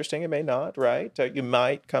be interesting, it may not, right? You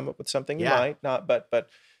might come up with something, you might not, but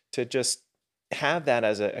to just have that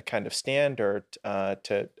as a kind of standard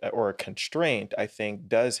or a constraint, I think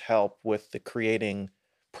does help with the creating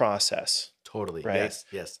process. Totally. Right?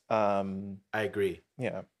 Yes. I agree.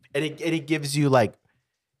 Yeah. And it gives you like,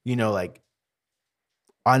 like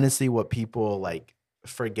honestly what people like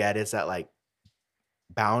forget is that like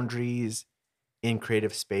boundaries in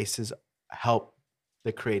creative spaces help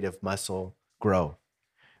the creative muscle grow.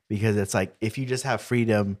 Because it's like if you just have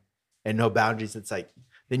freedom and no boundaries, it's like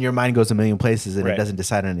then your mind goes a million places and it doesn't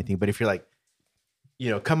decide on anything. But if you're like,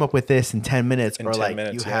 come up with this in 10 minutes or 10 like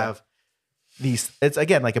minutes, you have these, it's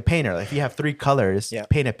again, like a painter. Like if you have 3 colors,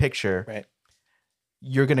 paint a picture,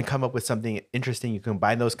 you're going to come up with something interesting. You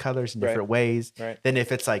combine those colors in different ways. Then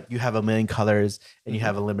if it's like you have a million colors and you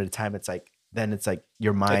have a limited time, it's like, then it's like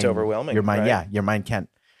your mind. It's overwhelming. Your mind, your mind can't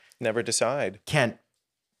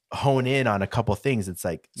hone in on a couple things. It's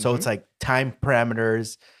like, so it's like time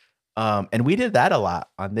parameters. And we did that a lot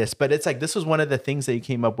on this, but it's like, this was one of the things that you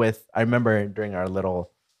came up with. I remember during our little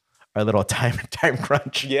time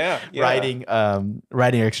crunch, writing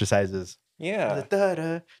exercises. Yeah.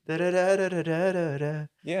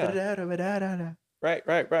 Right.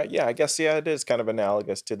 Yeah, I guess it is kind of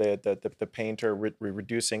analogous to the painter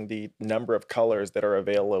reducing the number of colors that are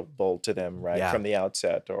available to them, right, from the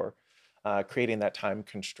outset, or creating that time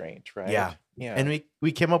constraint, right? Yeah. And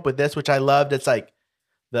we came up with this, which I loved. It's like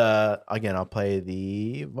I'll play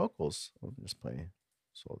the vocals. I'll just play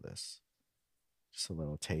this. Just a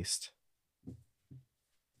little taste.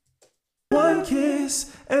 One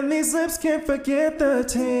kiss, and these lips can't forget the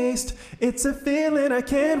taste. It's a feeling I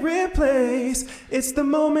can't replace. It's the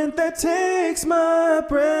moment that takes my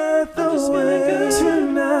breath away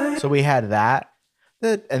tonight. So we had that,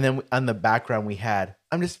 and then on the background we had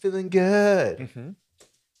 "I'm Just Feeling Good."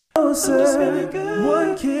 I'm just feeling good.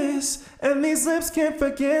 One kiss, and these lips can't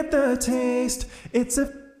forget the taste.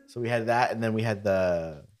 So we had that, and then we had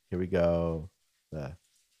the here we go.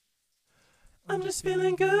 I'm just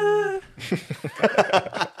feeling good.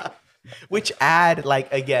 Which add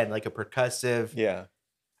like again like a percussive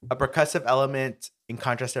element in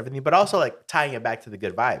contrast to everything, but also like tying it back to the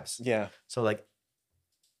good vibes. Yeah. So like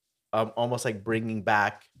almost like bringing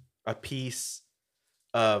back a piece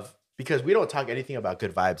of, because we don't talk anything about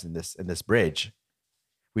good vibes in this bridge.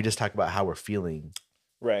 We just talk about how we're feeling.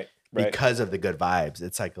 Right. Because of the good vibes.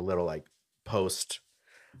 It's like a little like post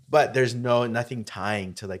but there's nothing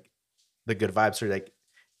tying to like the good vibes, or like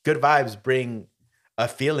good vibes bring a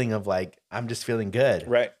feeling of like, I'm just feeling good.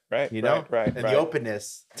 Right. You know? Right. And the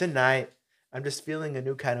openness tonight, I'm just feeling a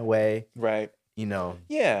new kind of way, Right. you know?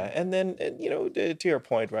 Yeah, and then to your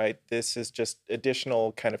point, right? This is just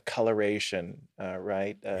additional kind of coloration,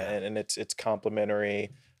 right? And it's complementary.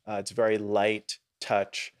 It's very light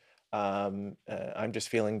touch. I'm just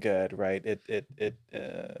feeling good, right? It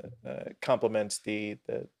complements the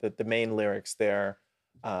main lyrics there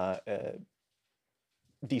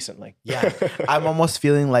decently. Yeah. I'm almost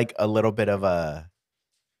feeling like a little bit of a,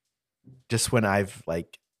 just when I've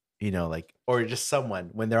like, you know, like, or just someone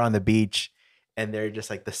when they're on the beach and they're just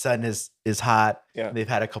like, the sun is hot. Yeah. And they've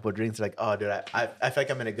had a couple of drinks. Like, oh, dude, I feel like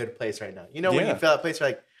I'm in a good place right now. You know, when you Yeah. feel that place, you're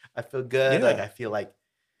like, I feel good. Like, Yeah. I feel like,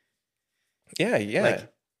 Yeah.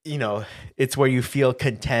 like, you know, it's where you feel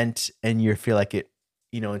content and you feel like it,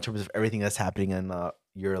 you know, in terms of everything that's happening, and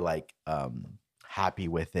you're like happy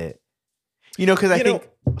with it. You know, because I think,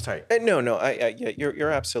 sorry. No, yeah,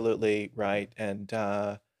 you're absolutely right, and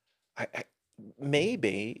I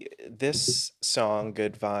maybe this song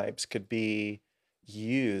 "Good Vibes" could be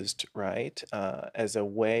used, right, as a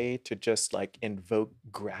way to just like invoke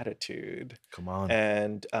gratitude Come on.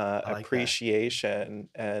 and like that. appreciation,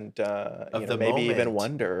 and Of the maybe even moment.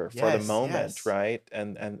 wonder for the Yes, moment, yes. right,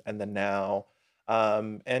 and the now,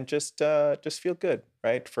 and just feel good,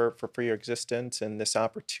 right, for your existence and this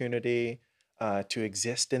opportunity to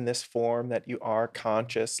exist in this form that you are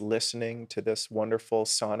conscious, listening to this wonderful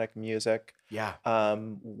sonic music, Yeah.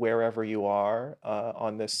 wherever you are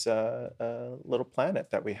on this little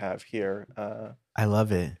planet that we have here I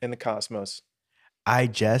love it. in the cosmos.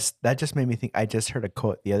 That just made me think. I just heard a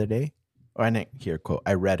quote the other day, or I didn't hear a quote.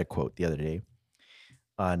 I read a quote the other day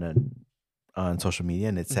on social media,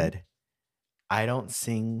 and it said, "I don't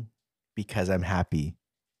sing because I'm happy.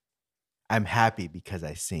 I'm happy because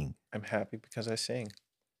I sing." I'm happy because I sing.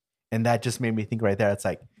 And that just made me think right there.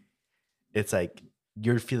 It's like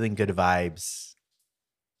you're feeling good vibes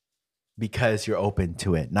because you're open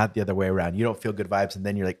to it, not the other way around. You don't feel good vibes and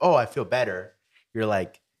then you're like, oh, I feel better. You're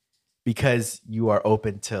like, because you are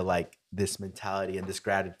open to like this mentality and this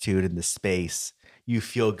gratitude and this space, you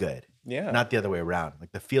feel good. Yeah. Not the other way around.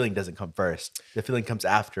 Like the feeling doesn't come first. The feeling comes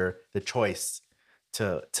after the choice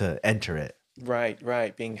to enter it.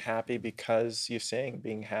 Right. Being happy because you sing,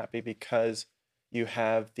 being happy because you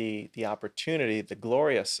have the opportunity, the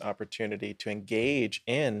glorious opportunity to engage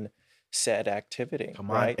in said activity,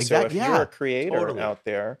 Come on. right? So Exactly. if you're Yeah, a creator totally. out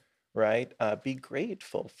there, right, be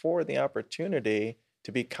grateful for the opportunity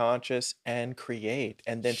to be conscious and create,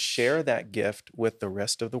 and then share that gift with the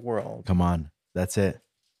rest of the world. Come on. That's it.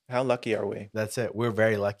 How lucky are we? That's it. We're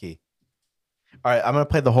very lucky. All right, I'm going to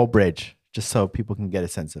play the whole bridge just so people can get a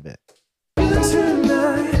sense of it.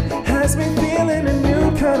 Tonight has me feeling a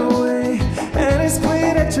new kind of way, and it's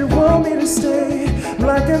clear that you want me to stay,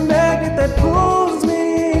 like a magnet that pulls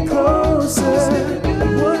me closer.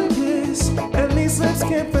 One kiss, and these lips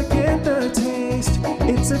can't forget the taste.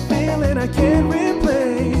 It's a feeling I can't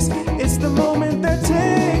replace. It's the moment that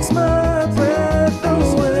takes my breath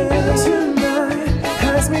away. Tonight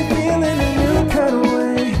has me feeling a new kind of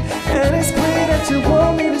way, and it's clear that you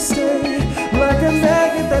want me to stay, like a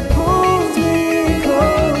magnet that pulls me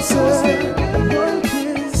closer. One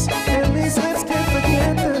kiss, and these lips can't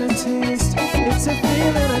forget the taste. It's a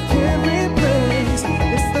feeling I can't replace.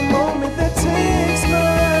 It's the moment that takes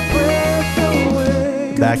my breath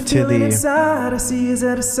away. Back Good to feeling the- inside, I see is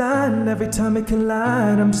at a sign. Every time it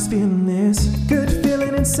collide, I'm just feeling this good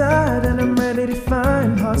feeling inside, and I'm ready to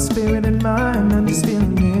find heart, spirit, and mind. I'm just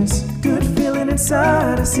feeling this good feeling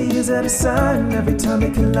inside. I see is at a sign. Every time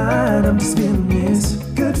it collide, I'm just feeling this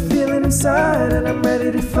good feeling inside, and I'm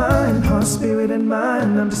ready to find heart, spirit, and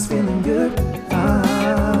mind. I'm just feeling good.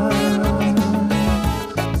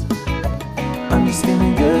 I'm just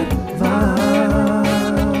feeling good vibes.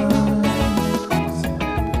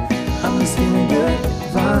 I'm just feeling good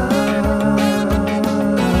vibes.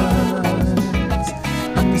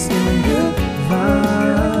 I'm just feeling good vibes.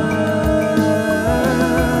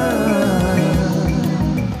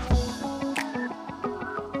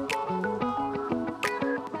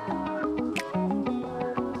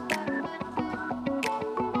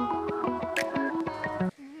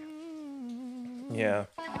 Yeah.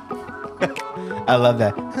 I love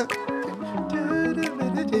that.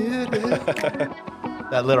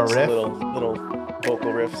 That little Just riff. little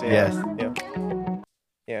vocal riffs. Yeah.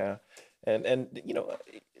 Yeah. And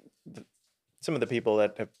some of the people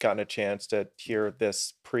that have gotten a chance to hear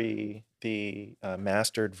this pre the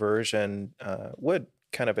mastered version would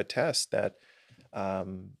kind of attest that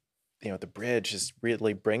the bridge is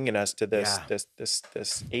really bringing us to this Yeah.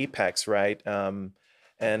 this apex, right? Yeah,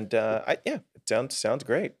 it sounds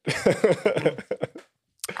great.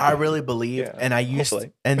 I really believe, Yeah, and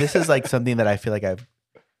hopefully. and this is like something that I feel like I've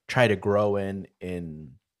tried to grow in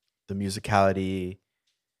the musicality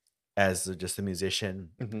as just a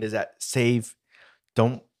musician, Mhm. is that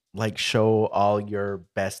don't like show all your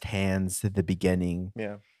best hands at the beginning.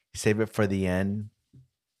 Yeah, Save it for the end.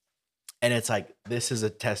 And it's like, this is a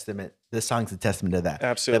testament. This song's a testament to that. The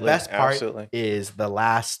absolutely, best part absolutely. is the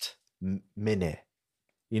last minute.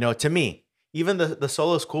 To me, even the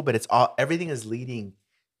solo is cool, but everything is leading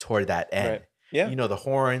toward that end. Right. Yeah. The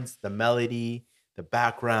horns, the melody, the Yeah, the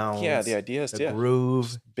backgrounds, idea is the just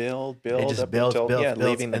groove. It build just up builds, until builds, builds,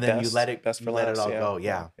 leaving the and then you let best for it last. all Yeah, go.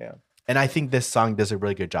 Yeah. yeah. And I think this song does a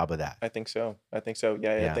really good job of that. I think so. Yeah,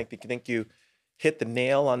 Yeah. I think you hit the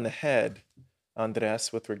nail on the head,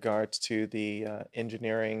 Andres, with regards to the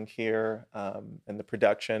engineering here and the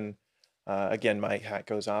production. Again, my hat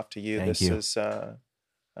goes off to you. Thank This you. is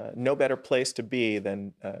no better place to be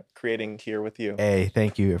than creating here with you. Hey,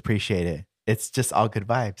 thank you. Appreciate it. It's just all good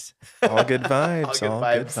vibes. All good vibes. All good All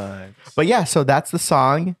good vibes. vibes. But yeah, so that's the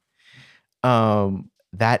song.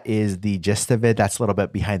 That is the gist of it. That's a little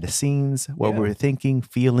bit behind the scenes, what we Yeah. were thinking,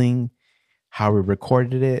 feeling, how we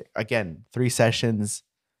recorded it. Again, 3 sessions,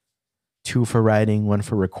 2 for writing, 1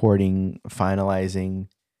 for recording, finalizing.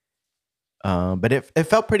 But it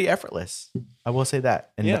felt pretty effortless. I will say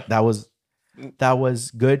that. And Yeah. that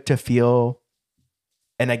was good to feel.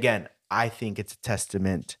 And again, I think it's a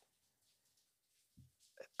testament.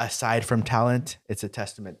 Aside from talent, it's a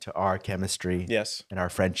testament to our chemistry Yes. and our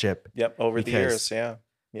friendship. Yep. Over the Because years. Yeah.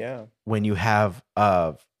 Yeah. when you have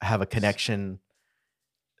a connection,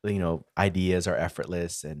 ideas are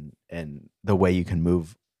effortless, and the way you can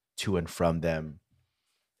move to and from them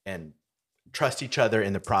and trust each other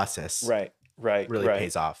in the process Right. Right. really right.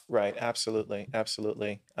 pays off. Right. Absolutely.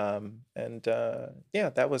 Absolutely. Yeah,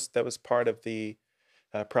 that was part of the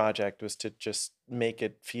project, was to just make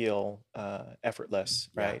it feel effortless,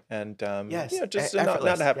 Yeah. right? And Yes, just not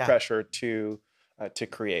effortless. to have Yeah. pressure to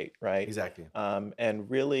create, right? Exactly. And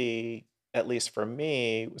really, at least for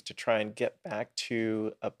me, was to try and get back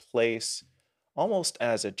to a place almost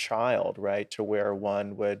as a child, right? To where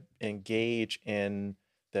one would engage in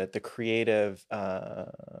the creative uh,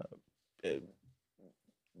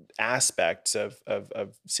 aspects of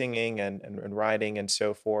singing and writing and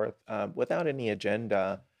so forth, without any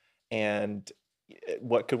agenda. And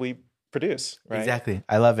what could we produce, right? Exactly.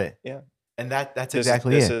 I love it. Yeah. And that's This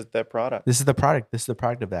exactly is, it. is the product. This is the product. This is the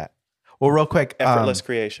product of that. Well, real quick, Effortless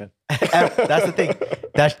creation. that's the thing.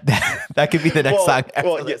 That could be the next song.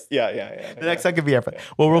 Well, Effortless. yeah. The next song could be effortless.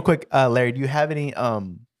 Well, real quick, Larry, do you have any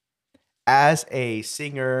as a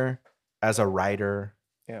singer, as a writer,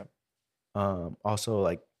 Yeah. also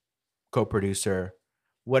like co-producer,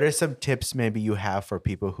 what are some tips maybe you have for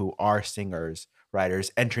people who are singers,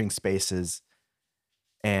 writers, entering spaces,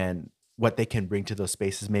 and what they can bring to those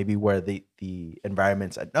spaces, maybe where the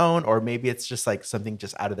environment's unknown, or maybe it's just like something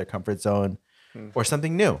just out of their comfort zone, or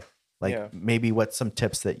something new? Like Yeah. maybe what's some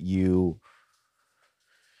tips that you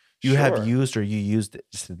have Sure. used, or you used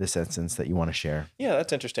just in this instance, that you want to share? Yeah,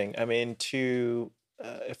 that's interesting. I mean,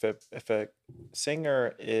 if a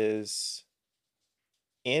singer is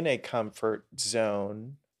in a comfort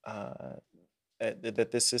zone, that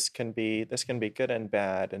can be good and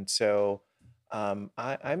bad. And so I'm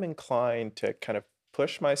inclined to kind of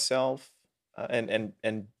push myself,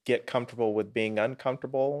 and get comfortable with being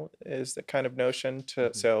uncomfortable, is the kind of notion to.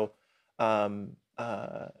 Mhm. So um,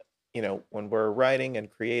 uh, when we're writing and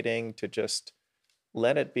creating, to just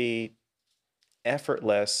let it be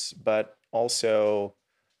effortless, but also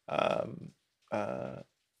um, uh,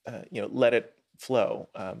 let it flow.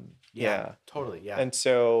 Yeah. Totally. Yeah. And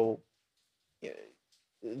so yeah,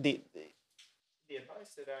 the the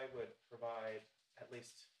advice that I would provide, at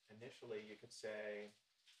least initially, you could say,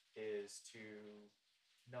 is to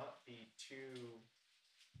not be too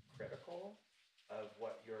critical of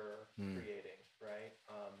what you're creating, right?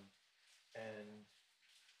 And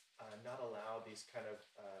not allow these kind of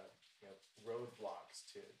roadblocks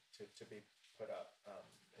to be put up,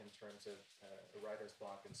 in terms of a writer's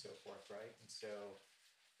block and so forth, right? And so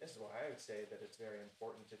this is why I would say that it's very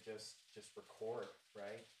important to just record,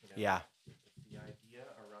 right? Yeah. If the idea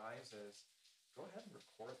arises, go ahead and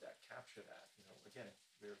record that, capture that. Again,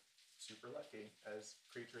 we're super lucky as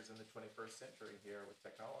creatures in the 21st century here with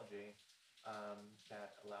technology,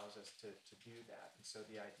 that allows us to do that. And so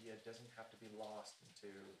the idea doesn't have to be lost into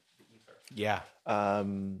the ether. Yeah.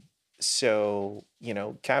 So,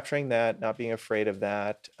 capturing that, not being afraid of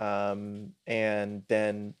that, and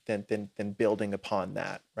then building upon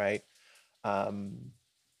that, right? Um,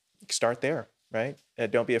 Start there, right?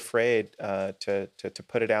 Don't be afraid to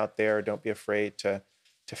put it out there. Don't be afraid to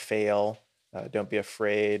fail. Don't be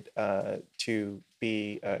afraid to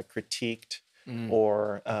be critiqued Mm.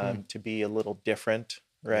 or Mhm. to be a little different,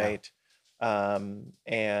 right?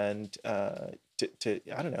 And to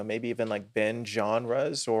I don't know, maybe even like bend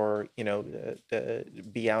genres, or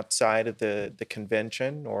be outside of the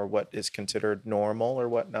convention or what is considered normal or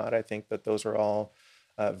whatnot. I think that those are all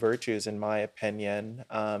virtues, in my opinion,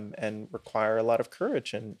 and require a lot of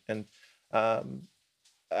courage. And um,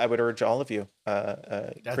 I would urge all of you,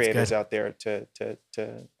 That's creatives good. out there,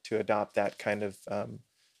 to adopt that kind of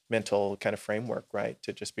mental kind of framework, right?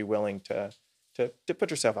 To just be willing to put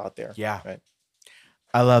yourself out there, Yeah. right?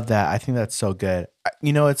 I love that. I think that's so good.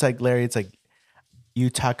 It's like, Larry, it's like you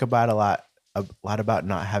talk about a lot about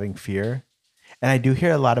not having fear. And I do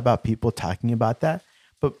hear a lot about people talking about that.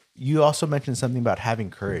 But you also mentioned something about having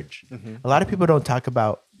courage. Mm-hmm. A lot of people don't talk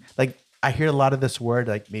about, like, I hear a lot of this word,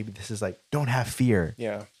 like maybe this is like, don't have fear.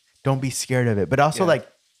 Yeah. Don't be scared of it. But also Yeah. like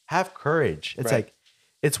have courage. It's Right. like,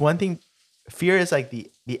 it's one thing. Fear is like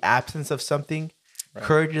the absence of something. Right.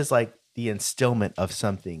 Courage is like the instillment of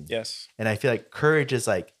something. Yes. And I feel like courage is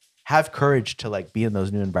like, have courage to like be in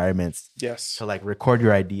those new environments, Yes. to like record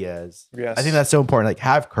your ideas. Yes. I think that's so important. Like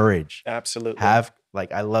have courage. Absolutely.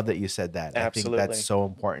 I love that you said that. Absolutely. I think that's so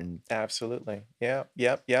important. Absolutely. Yeah.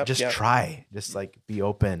 Yep. Just yep. try. Just like be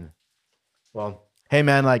open. Well, hey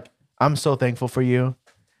man, like I'm so thankful for you.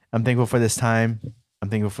 I'm thankful for this time. I'm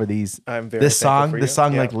thankful for I'm very this thankful song. for This you.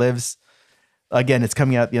 song Yeah. like lives. Again, it's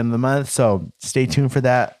coming out at the end of the month. So stay tuned for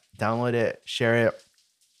that. Download it, share it.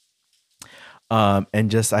 And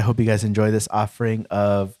just, I hope you guys enjoy this offering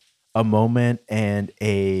of a moment and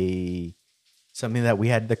something that we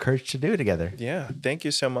had the courage to do together. Yeah. Thank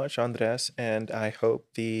you so much, Andres. And I hope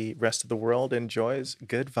the rest of the world enjoys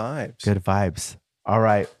good vibes. Good vibes. All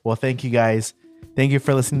right. Well, thank you guys. Thank you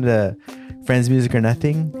for listening to Friends Music or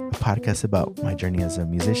Nothing, a podcast about my journey as a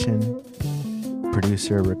musician,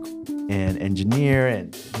 producer, and engineer,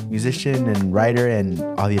 and musician and writer, and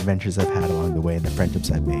all the adventures I've had along the way and the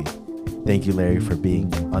friendships I've made. Thank you, Larry, for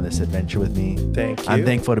being on this adventure with me. Thank you. I'm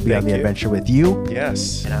thankful to be on the adventure with you.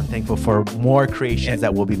 Yes. And I'm thankful for more creations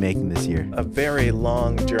that we'll be making this year. A very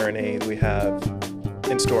long journey we have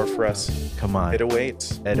in store for us. Come on. It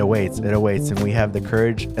awaits. It awaits. It awaits. And we have the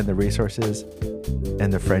courage and the resources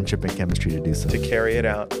and the friendship and chemistry to do so. To carry it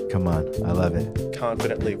out Come on. I love it.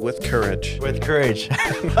 confidently with courage. With courage.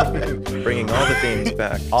 Bringing all the themes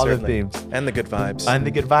back. All the certainly. themes. And the good vibes. And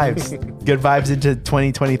the good vibes. Good vibes into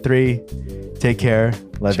 2023. Take care.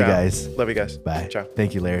 Love Ciao. you guys. Love you guys. Bye. Ciao.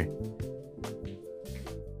 Thank you, Larry.